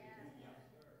is.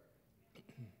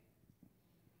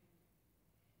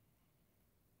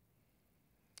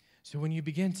 So when you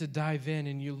begin to dive in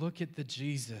and you look at the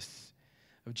Jesus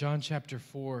of John chapter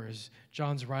 4, as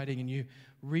John's writing, and you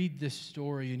read this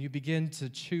story and you begin to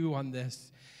chew on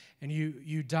this, and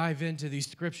you dive into these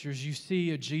scriptures, you see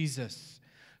a Jesus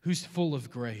who's full of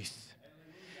grace.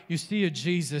 You see a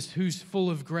Jesus who's full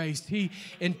of grace. He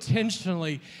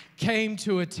intentionally came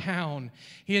to a town.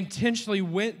 He intentionally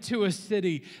went to a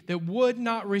city that would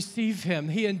not receive him.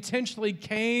 He intentionally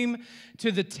came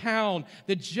to the town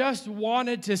that just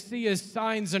wanted to see his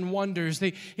signs and wonders.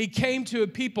 He came to a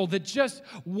people that just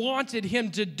wanted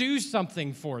him to do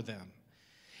something for them.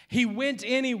 He went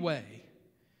anyway.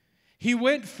 He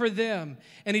went for them,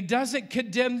 and he doesn't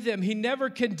condemn them. He never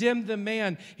condemned the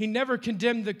man. He never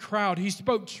condemned the crowd. He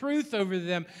spoke truth over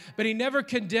them, but he never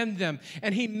condemned them.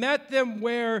 And he met them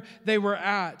where they were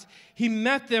at. He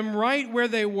met them right where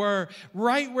they were,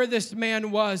 right where this man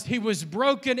was. He was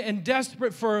broken and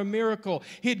desperate for a miracle.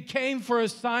 He came for a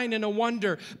sign and a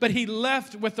wonder, but he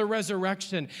left with a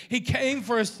resurrection. He came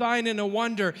for a sign and a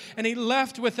wonder, and he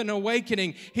left with an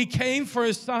awakening. He came for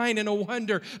a sign and a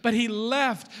wonder, but he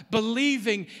left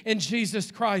believing in Jesus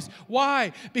Christ.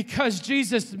 Why? Because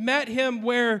Jesus met him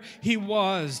where he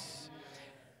was,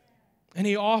 and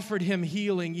he offered him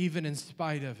healing even in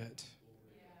spite of it.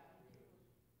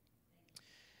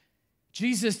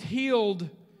 Jesus healed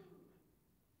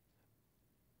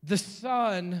the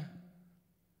son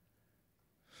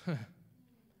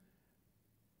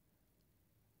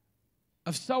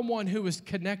of someone who was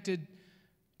connected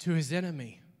to his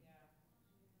enemy.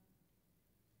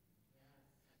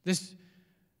 This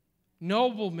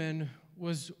nobleman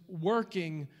was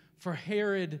working for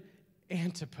Herod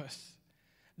Antipas,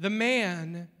 the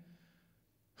man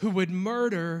who would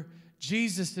murder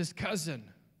Jesus' cousin.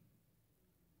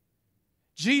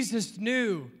 Jesus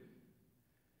knew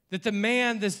that the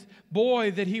man, this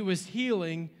boy that he was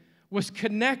healing, was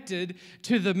connected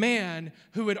to the man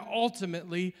who would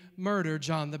ultimately murder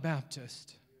John the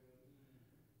Baptist,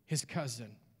 his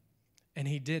cousin. And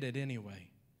he did it anyway.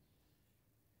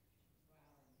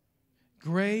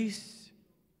 Grace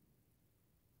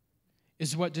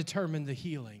is what determined the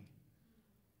healing.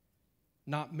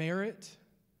 Not merit,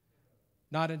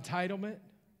 not entitlement,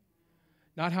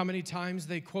 not how many times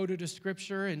they quoted a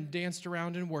scripture and danced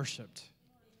around and worshiped.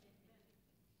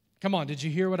 Come on, did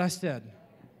you hear what I said?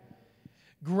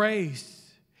 Grace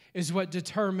is what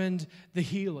determined the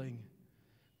healing.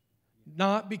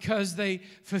 Not because they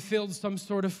fulfilled some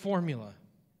sort of formula.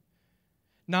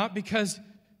 Not because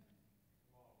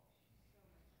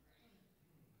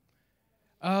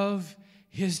of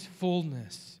his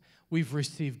fullness. We've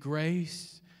received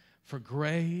grace for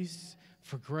grace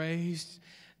for grace.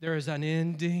 There is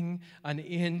unending,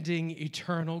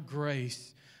 eternal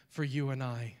grace for you and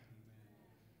I.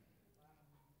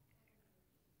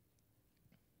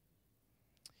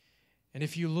 And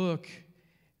if you look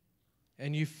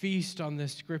and you feast on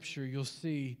this scripture, you'll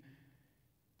see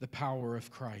the power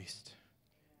of Christ,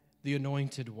 the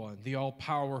anointed one, the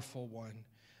all-powerful one.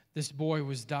 This boy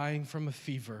was dying from a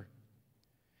fever,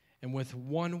 and with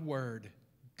one word,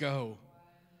 go,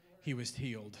 he was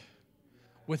healed.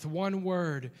 With one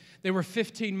word. They were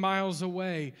 15 miles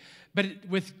away, but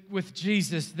with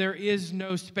Jesus, there is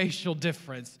no spatial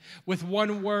difference. With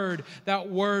one word, that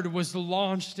word was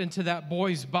launched into that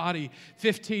boy's body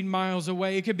 15 miles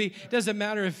away. It doesn't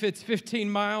matter if it's 15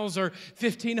 miles or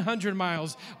 1,500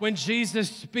 miles. When Jesus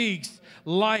speaks,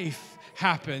 life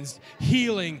happens,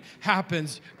 healing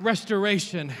happens,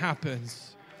 restoration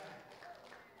happens.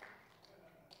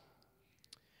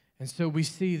 And so we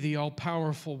see the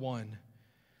all-powerful one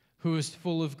who is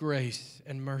full of grace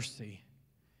and mercy.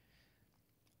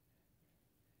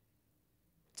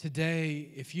 Today,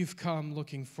 if you've come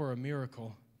looking for a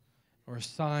miracle or a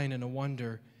sign and a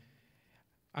wonder,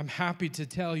 I'm happy to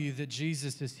tell you that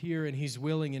Jesus is here and he's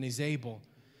willing and he's able.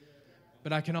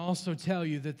 But I can also tell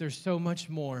you that there's so much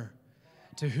more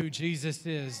to who Jesus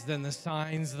is than the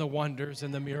signs, the wonders,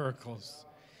 and the miracles.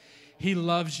 He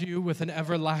loves you with an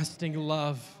everlasting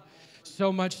love.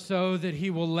 So much so that he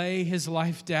will lay his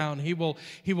life down. He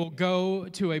will go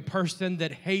to a person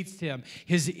that hates him,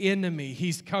 his enemy.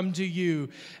 He's come to you,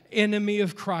 enemy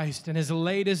of Christ, and has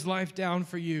laid his life down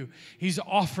for you. He's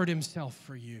offered himself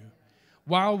for you.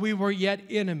 While we were yet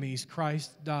enemies,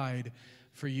 Christ died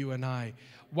for you and I.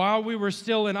 While we were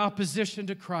still in opposition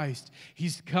to Christ,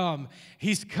 he's come.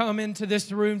 He's come into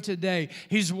this room today.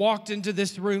 He's walked into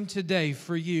this room today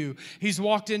for you. He's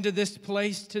walked into this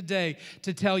place today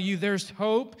to tell you there's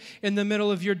hope in the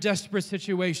middle of your desperate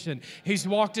situation. He's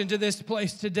walked into this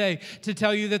place today to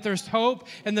tell you that there's hope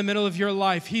in the middle of your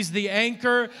life. He's the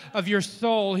anchor of your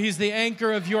soul. He's the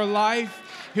anchor of your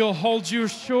life. He'll hold you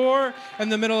sure in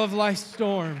the middle of life's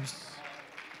storms.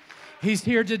 He's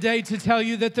here today to tell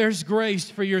you that there's grace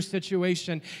for your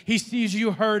situation. He sees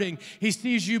you hurting. He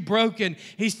sees you broken.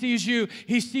 He sees you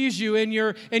in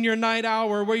your night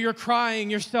hour where you're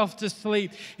crying yourself to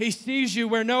sleep. He sees you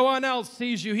where no one else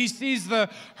sees you. He sees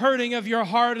the hurting of your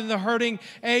heart and the hurting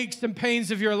aches and pains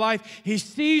of your life. He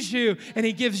sees you and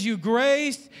he gives you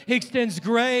grace. He extends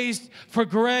grace for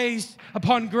grace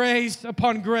upon grace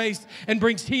upon grace and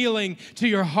brings healing to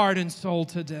your heart and soul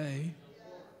today.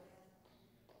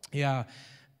 Yeah,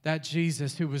 that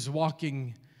Jesus who was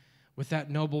walking with that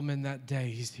nobleman that day,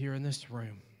 he's here in this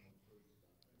room.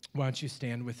 Why don't you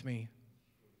stand with me?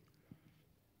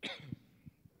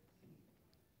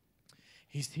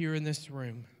 He's here in this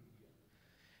room.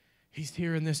 He's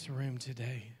here in this room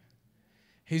today.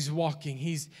 He's walking.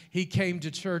 He came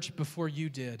to church before you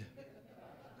did.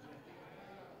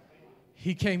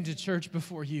 He came to church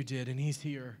before you did, and he's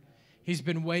here. He's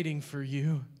been waiting for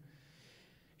you.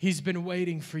 He's been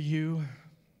waiting for you.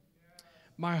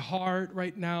 My heart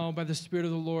right now by the Spirit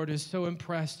of the Lord is so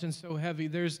impressed and so heavy.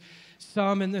 There's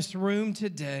some in this room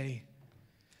today.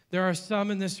 There are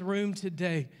some in this room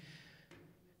today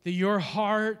that your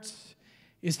heart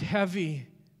is heavy.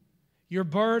 You're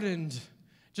burdened,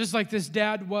 just like this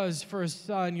dad was for his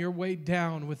son. You're weighed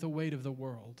down with the weight of the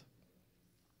world.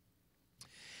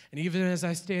 And even as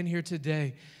I stand here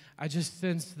today, I just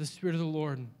sense the Spirit of the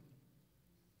Lord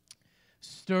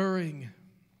stirring,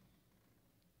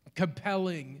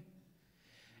 compelling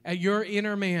at your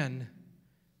inner man,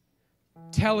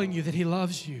 telling you that he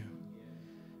loves you,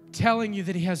 telling you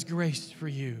that he has grace for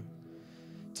you,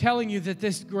 telling you that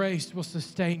this grace will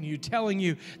sustain you, telling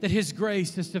you that his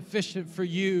grace is sufficient for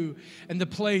you in the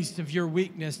place of your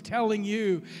weakness, telling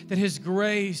you that his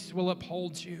grace will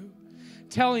uphold you,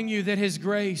 telling you that his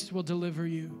grace will deliver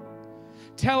you,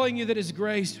 telling you that his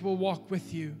grace will walk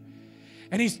with you.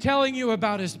 And he's telling you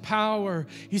about his power.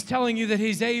 He's telling you that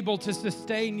he's able to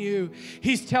sustain you.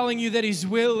 He's telling you that he's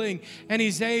willing and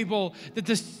he's able, that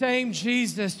the same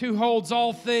Jesus who holds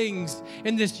all things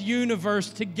in this universe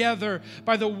together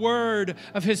by the word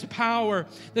of his power,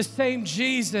 the same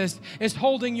Jesus is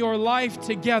holding your life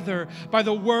together by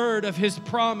the word of his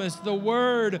promise, the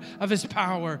word of his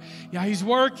power. Yeah, he's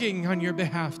working on your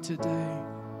behalf today.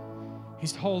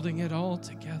 He's holding it all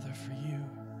together for you.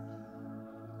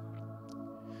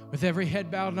 With every head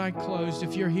bowed and eye closed,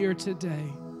 if you're here today,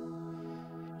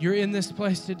 you're in this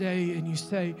place today and you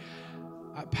say,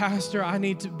 Pastor,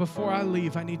 before I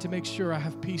leave, I need to make sure I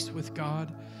have peace with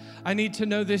God. I need to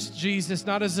know this Jesus,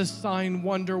 not as a sign,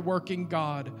 wonder-working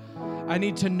God. I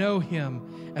need to know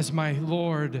him as my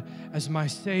Lord, as my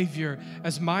Savior,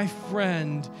 as my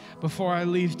friend before I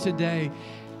leave today.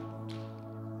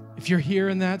 If you're here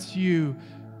and that's you,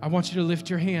 I want you to lift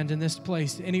your hand in this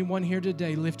place. Anyone here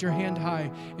today, lift your hand high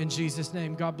in Jesus'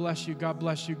 name. God bless you, God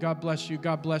bless you, God bless you,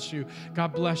 God bless you,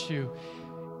 God bless you.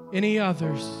 Any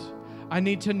others? I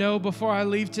need to know before I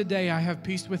leave today I have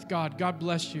peace with God. God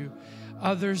bless you.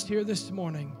 Others here this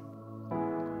morning?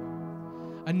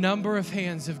 A number of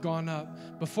hands have gone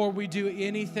up. Before we do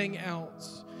anything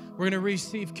else, we're going to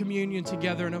receive communion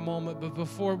together in a moment, but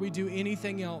before we do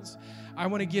anything else, I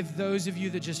want to give those of you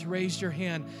that just raised your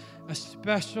hand a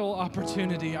special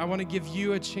opportunity. I want to give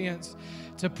you a chance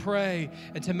to pray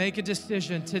and to make a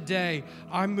decision. Today,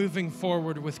 I'm moving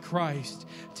forward with Christ.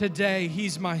 Today,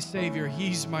 he's my Savior.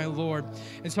 He's my Lord.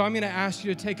 And so I'm going to ask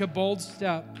you to take a bold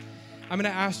step. I'm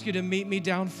going to ask you to meet me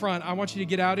down front. I want you to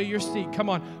get out of your seat. Come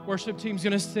on. Worship team's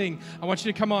going to sing. I want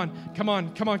you to come on. Come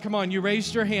on. Come on. Come on. You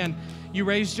raised your hand. You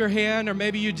raised your hand, or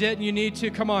maybe you didn't. You need to.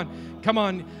 Come on. Come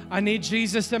on. I need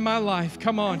Jesus in my life.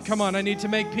 Come on. Come on. I need to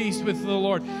make peace with the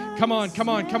Lord. Come on. Come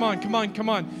on. Come on. Come on. Come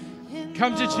on.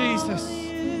 Come to Jesus.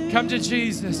 Come to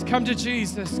Jesus. Come to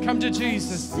Jesus. Come to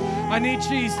Jesus. I need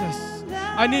Jesus.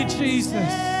 I need Jesus.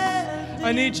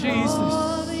 I need Jesus.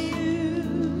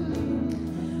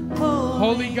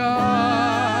 Holy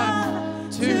God,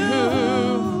 to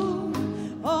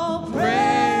whom all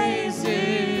praise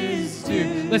is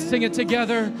due. Let's sing it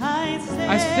together. I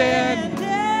stand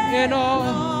in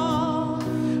awe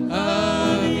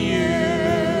of you.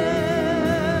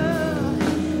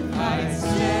 I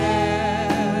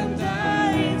stand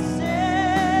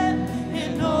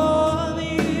in awe of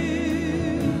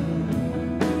you.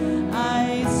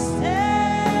 I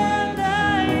stand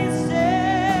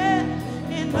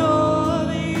in awe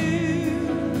of you.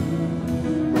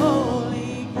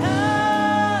 Holy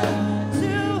God, to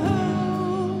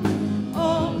whom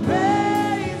all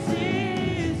praise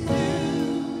is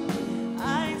due.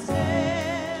 I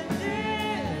stand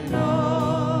in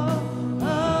awe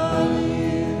of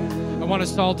you. I want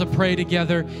us all to pray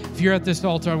together. If you're at this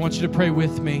altar, I want you to pray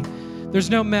with me. There's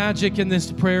no magic in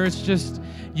this prayer. It's just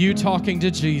you talking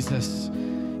to Jesus.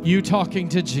 You talking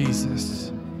to Jesus.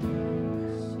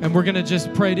 And we're going to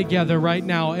just pray together right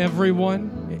now,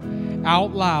 everyone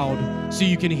out loud so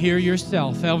you can hear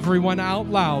yourself. Everyone out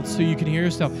loud so you can hear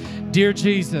yourself. Dear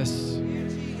Jesus,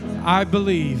 I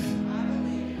believe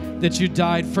that you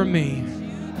died for me.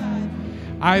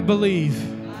 I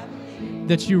believe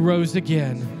that you rose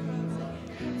again.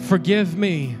 Forgive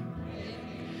me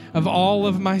of all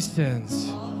of my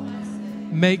sins.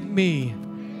 Make me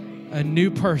a new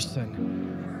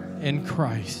person in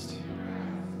Christ.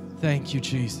 Thank you,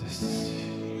 Jesus.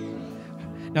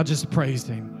 Now just praise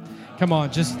Him. Come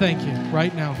on, just thank Him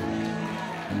right now.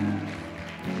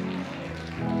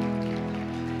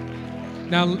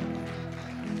 Now,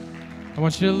 I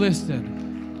want you to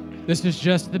listen. This is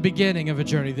just the beginning of a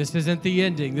journey. This isn't the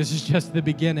ending. This is just the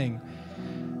beginning.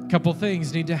 A couple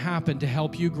things need to happen to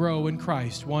help you grow in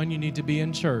Christ. One, you need to be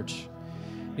in church.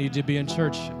 You need to be in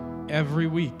church every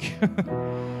week.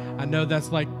 I know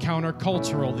that's like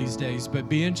countercultural these days, but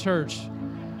be in church.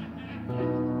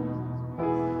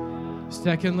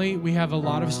 Secondly, we have a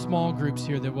lot of small groups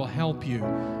here that will help you.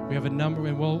 We have a number,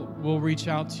 and we'll reach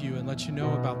out to you and let you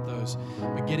know about those.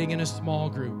 But getting in a small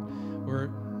group where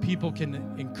people can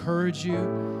encourage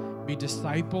you, be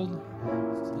discipled,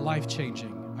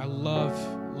 life-changing. I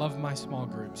love my small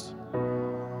groups.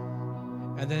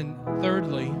 And then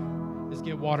thirdly is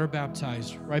get water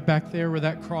baptized. Right back there where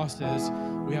that cross is,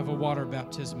 we have a water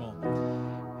baptismal.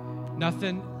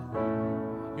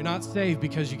 You're not saved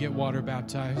because you get water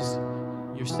baptized.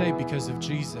 You're saved because of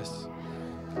Jesus.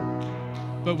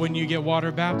 But when you get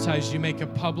water baptized, you make a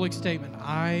public statement.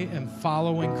 I am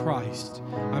following Christ.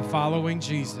 I'm following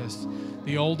Jesus.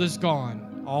 The old is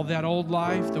gone. All that old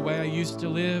life, the way I used to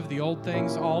live, the old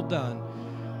things, all done.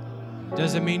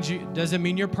 Doesn't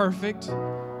mean you're perfect.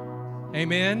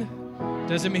 Amen.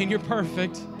 Doesn't mean you're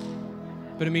perfect,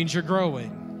 but it means you're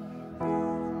growing.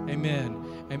 Amen.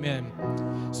 Amen.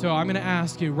 So I'm going to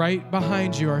ask you, right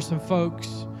behind you are some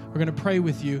folks. We're going to pray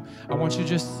with you. I want you to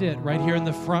just sit right here in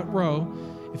the front row.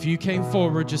 If you came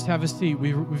forward, just have a seat.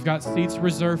 We've got seats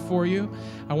reserved for you.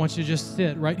 I want you to just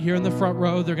sit right here in the front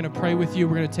row. They're going to pray with you.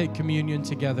 We're going to take communion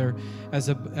together as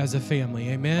a family.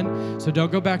 Amen? So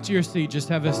don't go back to your seat. Just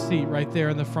have a seat right there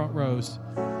in the front rows.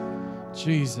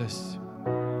 Jesus.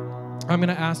 I'm going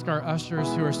to ask our ushers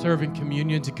who are serving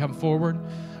communion to come forward.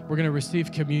 We're going to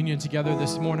receive communion together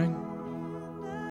this morning.